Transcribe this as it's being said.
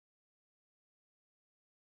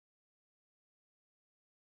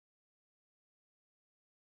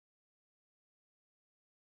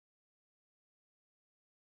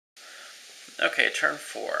Okay, turn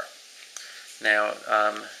 4. Now,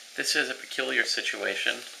 this is a peculiar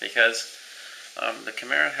situation because the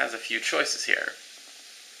Chimera has a few choices here.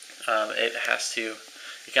 It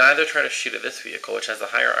can either try to shoot at this vehicle, which has a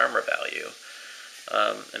higher armor value,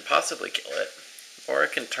 and possibly kill it, or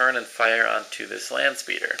it can turn and fire onto this land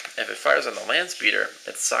speeder. If it fires on the land speeder,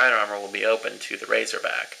 its side armor will be open to the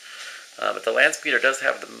Razorback. But the land speeder does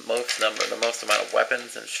have the most amount of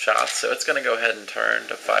weapons and shots, so it's going to go ahead and turn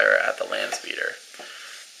to fire at the land speeder.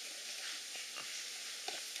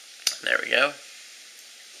 There we go.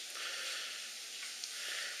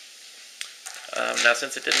 Now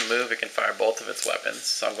since it didn't move, it can fire both of its weapons,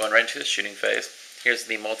 so I'm going right into the shooting phase. Here's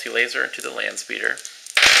the multi-laser into the land speeder.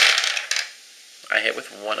 I hit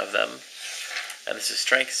with one of them, and this is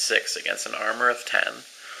strength 6 against an armor of 10.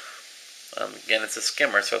 Again, it's a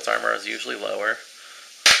skimmer, so its armor is usually lower.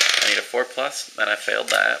 I need a 4+, and I failed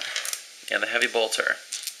that. And the heavy bolter.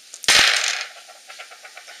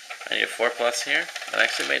 I need a 4+ here, and I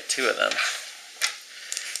actually made 2 of them.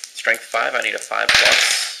 Strength 5, I need a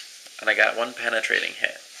 5+, and I got 1 penetrating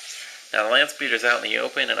hit. Now the land speeder's out in the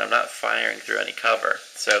open, and I'm not firing through any cover,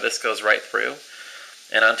 so this goes right through,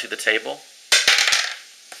 and onto the table.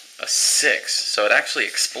 A 6, so it actually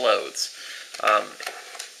explodes.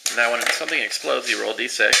 Now when something explodes, you roll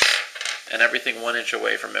d6, and everything 1 inch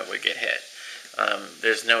away from it would get hit.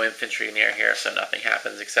 There's no infantry near here, so nothing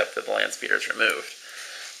happens except that the land speeder is removed.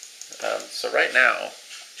 So right now,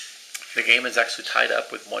 the game is actually tied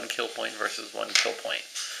up with 1 kill point versus 1 kill point.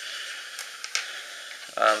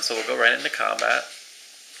 So we'll go right into combat.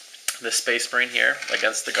 The Space Marine here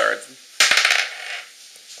against the guard.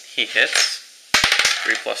 He hits.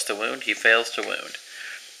 3+ to wound. He fails to wound.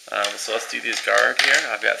 So let's do these guard here.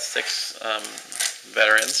 I've got 6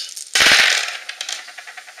 veterans.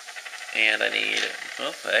 And I need,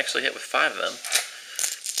 well, I actually hit with 5 of them.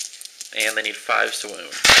 And they need 5s to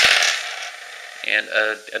wound. And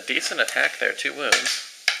a decent attack there, 2 wounds.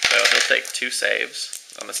 So he'll take 2 saves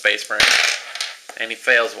on the Space Marine. And he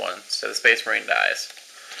fails 1, so the Space Marine dies.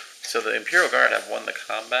 So the Imperial Guard have won the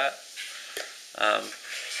combat.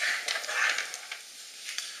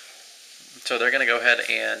 So they're going to go ahead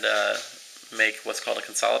and make what's called a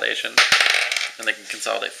consolidation, and they can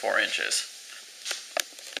consolidate 4 inches.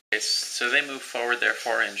 Okay, so they move forward their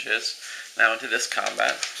 4 inches. Now into this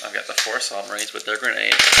combat, I've got the 4 assault marines with their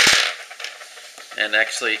grenades, and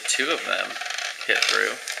actually 2 of them hit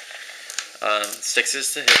through.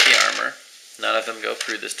 6s to hit the armor. None of them go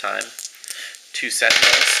through this time. 2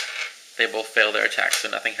 sentinels. They both fail their attacks, so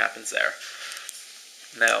nothing happens there.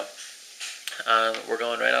 Now, we're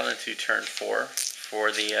going right on into turn 4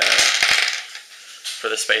 for the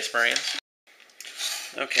Space Marines.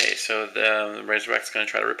 Okay, so the Razorback's going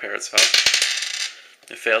to try to repair itself.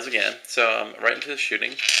 It fails again, so right into the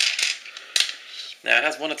shooting. Now it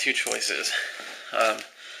has 1 of 2 choices.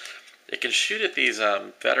 It can shoot at these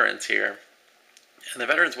veterans here, and the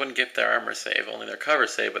veterans wouldn't get their armor save, only their cover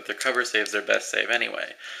save, but their cover save is their best save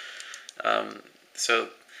anyway.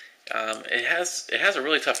 It has a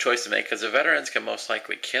really tough choice to make because the veterans can most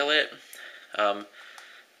likely kill it,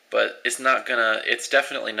 but it's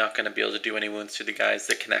definitely not gonna be able to do any wounds to the guys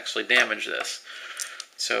that can actually damage this.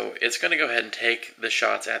 So it's gonna go ahead and take the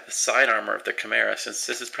shots at the side armor of the Chimera, since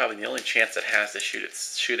this is probably the only chance it has to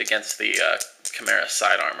shoot against the Chimera's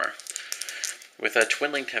side armor with a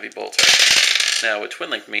twin-linked heavy bolter. Now what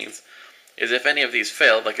twin-linked means is if any of these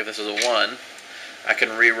failed, like if this was a 1, I can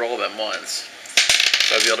re-roll them once.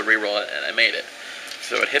 So I'd be able to re-roll it, and I made it.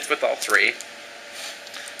 So it hits with all 3.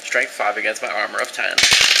 Strength 5 against my armor of 10.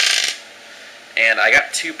 And I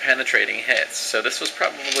got 2 penetrating hits, so this was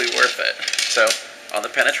probably worth it. So on the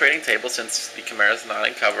penetrating table, since the Chimera's not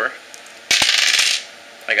in cover,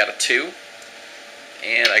 I got a 2,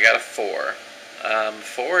 and I got a 4.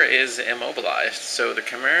 4 is immobilized, so the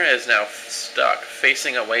Chimera is now stuck,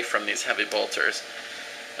 facing away from these heavy bolters,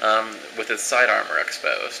 with its side armor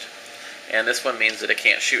exposed. And this one means that it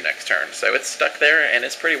can't shoot next turn. So it's stuck there, and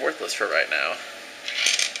it's pretty worthless for right now.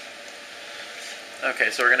 Okay,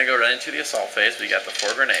 so we're going to go right into the assault phase. We got the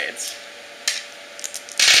 4 grenades.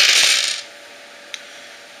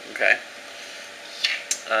 Okay.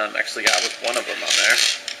 Actually got with 1 of them on there.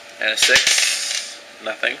 And a 6,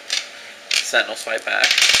 nothing. Sentinels fight back.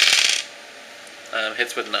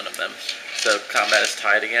 Hits with none of them. So combat is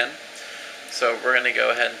tied again. So we're going to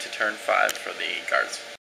go ahead into turn 5 for the guards.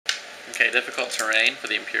 Okay, difficult terrain for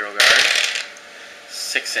the Imperial Guard.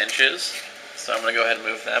 6 inches. So I'm going to go ahead and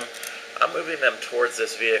move them. I'm moving them towards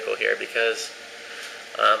this vehicle here because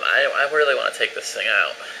I really want to take this thing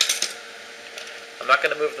out. I'm not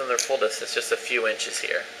going to move them their full distance, just a few inches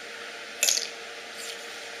here.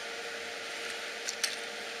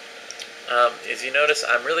 As you notice,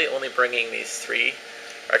 I'm really only bringing these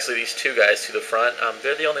two guys to the front.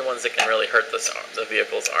 They're the only ones that can really hurt the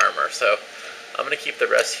vehicle's armor, so I'm going to keep the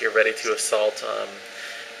rest here ready to assault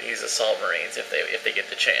these assault marines if they get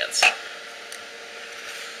the chance.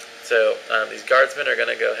 So these guardsmen are going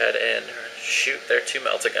to go ahead and shoot their 2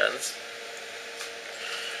 melta-guns.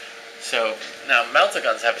 So now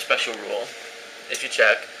melta-guns have a special rule. If you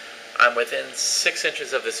check, I'm within 6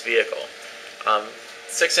 inches of this vehicle.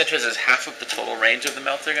 6 inches is half of the total range of the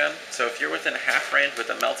melta-gun. So if you're within half range with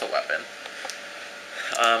a melta weapon,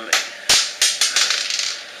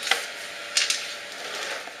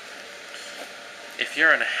 if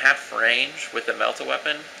you're in half range with a melta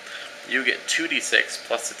weapon, you get 2d6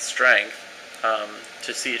 plus its strength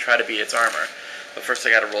to try to beat its armor. But first I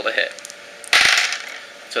gotta roll to hit.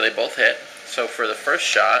 So they both hit. So for the first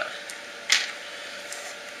shot,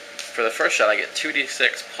 I get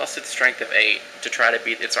 2d6 plus its strength of 8 to try to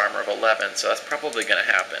beat its armor of 11, so that's probably going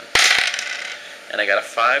to happen. And I got a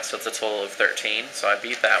 5, so it's a total of 13, so I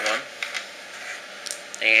beat that one.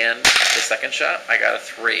 And the second shot, I got a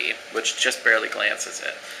 3, which just barely glances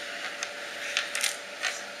it.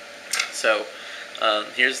 So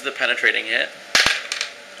here's the penetrating hit,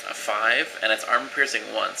 a 5, and it's armor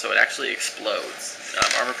piercing 1, so it actually explodes.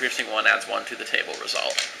 Armor piercing 1 adds 1 to the table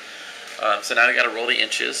result. So now I got to roll the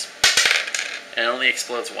inches, and it only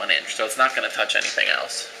explodes 1 inch, so it's not going to touch anything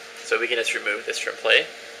else. So we can just remove this from play.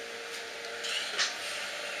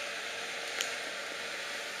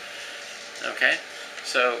 Okay,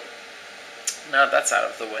 so now that's out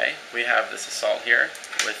of the way, we have this assault here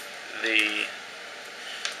with the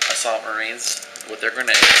assault marines with their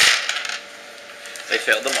grenades. They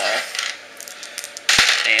failed them all,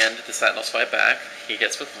 and the sentinels fight back. He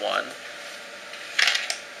hits with 1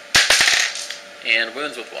 and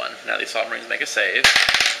wounds with 1. Now the assault marines make a save.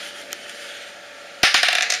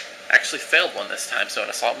 Actually failed 1 this time, so an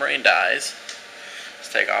assault marine dies.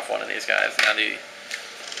 Let's take off one of these guys. Now the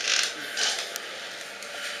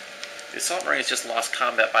assault marines just lost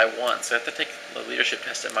combat by 1, so they have to take the leadership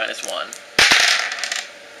test at -1.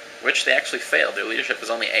 Which they actually failed. Their leadership was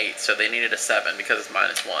only 8, so they needed a 7 because it's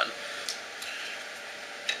 -1.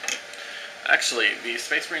 Actually, the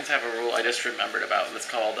Space Marines have a rule I just remembered about. It's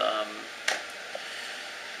called,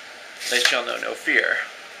 they shall know no fear.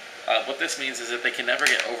 What this means is that they can never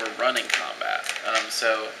get overrun in combat.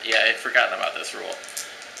 So, yeah, I'd forgotten about this rule.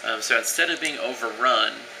 So instead of being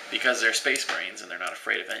overrun, because they're Space Marines and they're not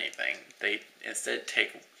afraid of anything, they instead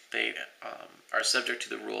are subject to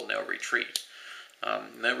the rule no retreat.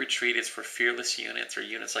 No retreat is for fearless units or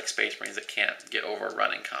units like Space Marines that can't get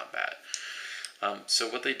overrun in combat. So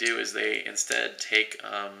what they do is they instead take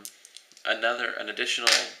an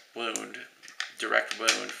additional wound, direct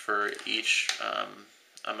wound, for each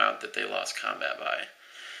amount that they lost combat by.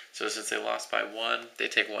 So since they lost by 1, they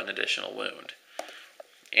take 1 additional wound.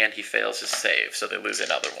 And he fails his save, so they lose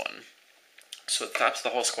another 1. So it stops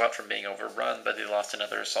the whole squad from being overrun, but they lost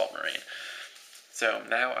another assault marine. So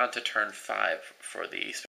now on to turn 5 for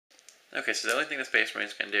the... Okay, so the only thing the Space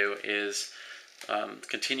Marines can do is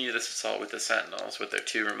continue this assault with the Sentinels, with their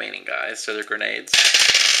 2 remaining guys. So their grenades.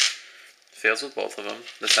 Fails with both of them.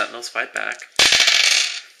 The Sentinels fight back.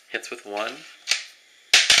 Hits with 1.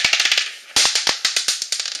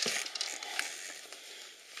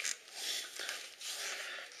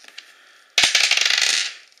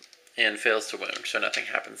 And fails to wound, so nothing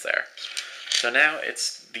happens there. So now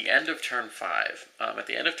it's the end of turn 5. At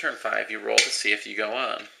the end of turn 5, you roll to see if you go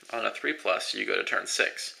on. On a 3+, you go to turn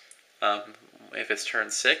 6. If it's turn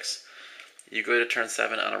 6, you go to turn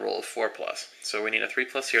 7 on a roll of 4+. So we need a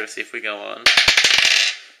 3+ here to see if we go on.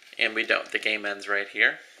 And we don't. The game ends right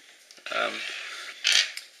here. Now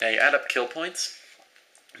you add up kill points.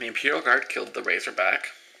 The Imperial Guard killed the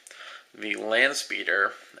Razorback, the Land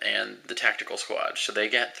Speeder, and the Tactical Squad. So they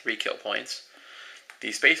get 3 kill points.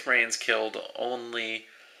 The Space Marines killed only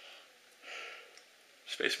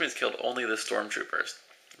the Stormtroopers.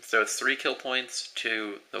 So it's 3 kill points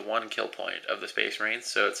to the 1 kill point of the Space Marines,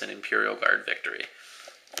 so it's an Imperial Guard victory.